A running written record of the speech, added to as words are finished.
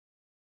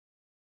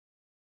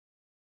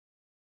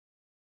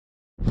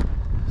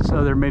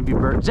so there may be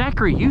birds.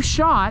 Zachary, you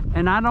shot,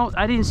 and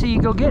I didn't see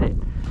you go get it.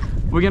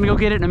 We're gonna go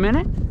get it in a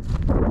minute?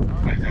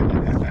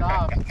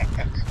 Stop.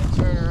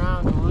 Turn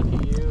around and look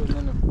at you, and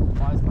then it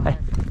flies behind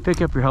you.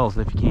 Pick up your hulls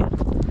if you can.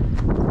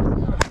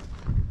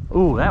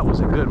 Ooh, that was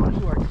a good one.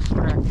 You are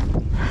distracting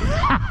me.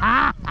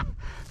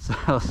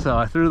 So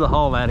I threw the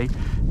hull at him.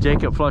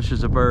 Jacob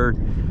flushes a bird,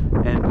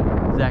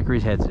 and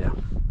Zachary's head's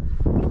down.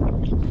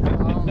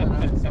 Oh, no,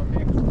 it's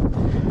okay.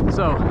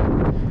 So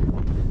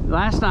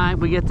last night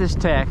we get this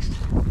text.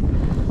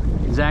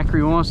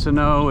 Zachary wants to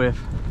know if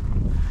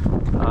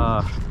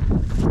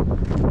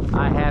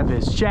I have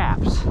his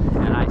chaps,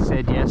 and I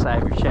said yes, I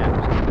have your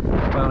chaps.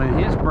 Well, in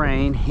his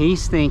brain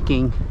he's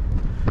thinking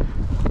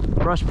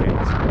brush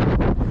pants.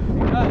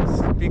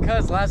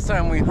 Because last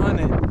time we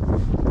hunted,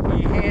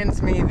 he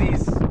hands me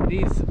these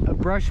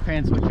brush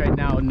pants, which I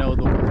now know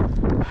the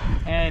word,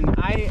 and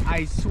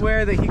I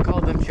swear that he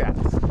called them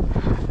chaps.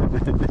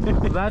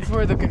 So that's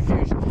where the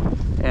confusion.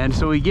 And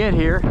so we get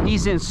here,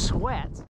 he's in sweats.